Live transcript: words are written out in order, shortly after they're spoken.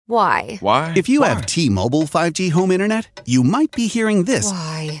Why? Why? If you have T-Mobile 5G home internet, you might be hearing this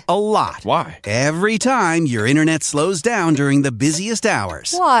Why? a lot. Why? Every time your internet slows down during the busiest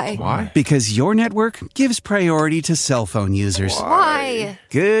hours. Why? Why? Because your network gives priority to cell phone users. Why?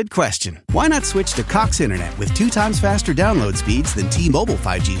 Good question. Why not switch to Cox Internet with 2 times faster download speeds than T-Mobile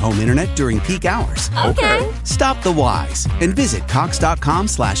 5G home internet during peak hours? Okay. Stop the whys and visit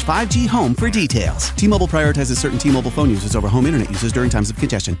cox.com/5G home for details. T-Mobile prioritizes certain T-Mobile phone users over home internet users during times of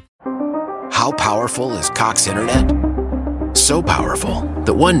congestion. How powerful is Cox Internet? So powerful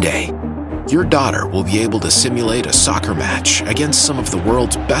that one day, your daughter will be able to simulate a soccer match against some of the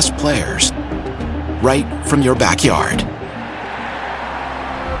world's best players right from your backyard.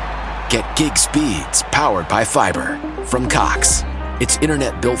 Get gig speeds powered by fiber from Cox. It's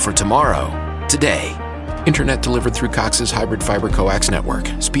internet built for tomorrow, today. Internet delivered through Cox's hybrid fiber coax network.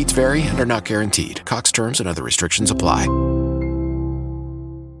 Speeds vary and are not guaranteed. Cox terms and other restrictions apply.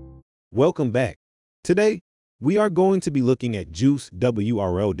 Welcome back. Today, we are going to be looking at Juice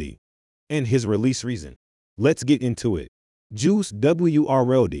WRLD and his release reason. Let's get into it. Juice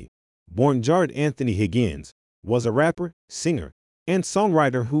WRLD, born Jared Anthony Higgins, was a rapper, singer, and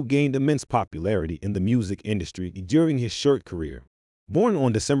songwriter who gained immense popularity in the music industry during his short career. Born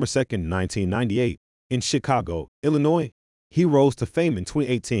on December 2, 1998, in Chicago, Illinois, he rose to fame in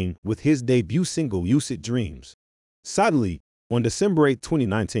 2018 with his debut single Lucid Dreams. Sadly, on December 8,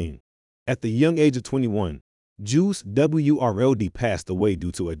 2019, at the young age of 21, Juice WRLD passed away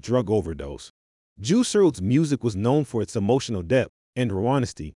due to a drug overdose. Juice WRLD's music was known for its emotional depth and raw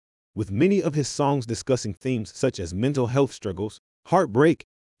honesty, with many of his songs discussing themes such as mental health struggles, heartbreak,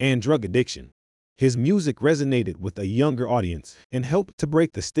 and drug addiction. His music resonated with a younger audience and helped to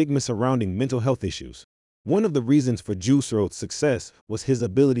break the stigma surrounding mental health issues. One of the reasons for Juice WRLD's success was his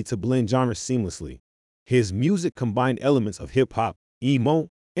ability to blend genres seamlessly. His music combined elements of hip-hop, emo,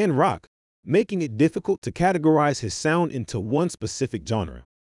 and rock, making it difficult to categorize his sound into one specific genre.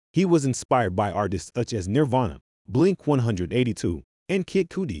 He was inspired by artists such as Nirvana, Blink-182, and Kid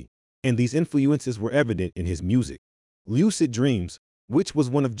Cudi, and these influences were evident in his music. Lucid Dreams, which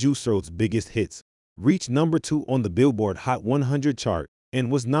was one of Juice WRLD's biggest hits, reached number 2 on the Billboard Hot 100 chart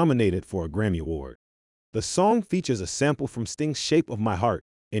and was nominated for a Grammy Award. The song features a sample from Sting's Shape of My Heart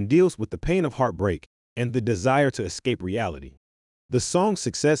and deals with the pain of heartbreak and the desire to escape reality. The song's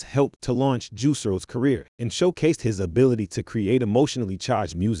success helped to launch Juice WRLD's career and showcased his ability to create emotionally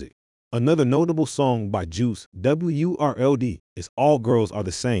charged music. Another notable song by Juice WRLD is All Girls Are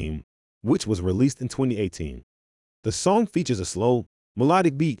the Same, which was released in 2018. The song features a slow,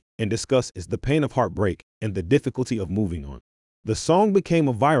 melodic beat and discusses the pain of heartbreak and the difficulty of moving on. The song became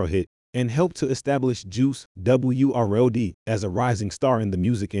a viral hit and helped to establish Juice WRLD as a rising star in the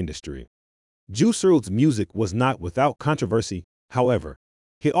music industry. Juice WRLD's music was not without controversy. However,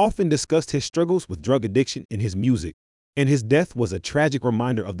 he often discussed his struggles with drug addiction in his music, and his death was a tragic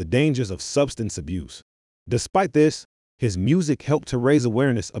reminder of the dangers of substance abuse. Despite this, his music helped to raise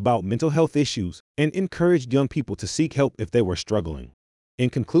awareness about mental health issues and encouraged young people to seek help if they were struggling. In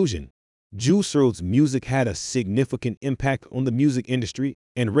conclusion, Juice WRLD's music had a significant impact on the music industry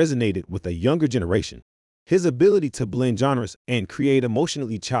and resonated with a younger generation. His ability to blend genres and create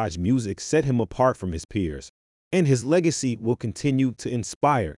emotionally charged music set him apart from his peers, and his legacy will continue to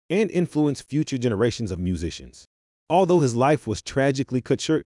inspire and influence future generations of musicians. Although his life was tragically cut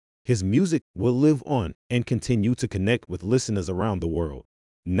short, his music will live on and continue to connect with listeners around the world.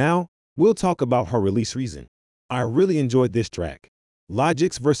 Now, we'll talk about her release reason. I really enjoyed this track.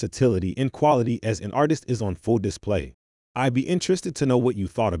 Logic's versatility and quality as an artist is on full display. I'd be interested to know what you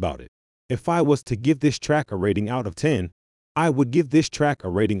thought about it. If I was to give this track a rating out of 10, I would give this track a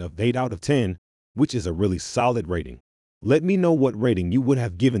rating of 8 out of 10, which is a really solid rating. Let me know what rating you would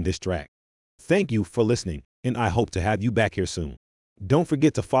have given this track. Thank you for listening, and I hope to have you back here soon. Don't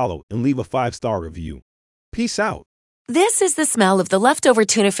forget to follow and leave a 5-star review. Peace out. This is the smell of the leftover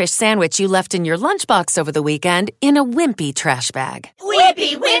tuna fish sandwich you left in your lunchbox over the weekend in a wimpy trash bag.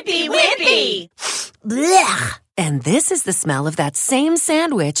 Wimpy, wimpy, wimpy! Blech! And this is the smell of that same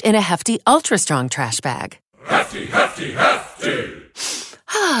sandwich in a hefty, ultra-strong trash bag. Hefty, hefty, hefty!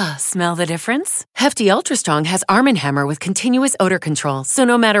 Ah, smell the difference? Hefty Ultra Strong has Arm & Hammer with continuous odor control, so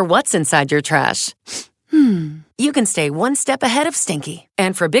no matter what's inside your trash, you can stay one step ahead of stinky.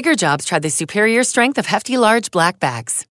 And for bigger jobs, try the superior strength of Hefty Large Black Bags.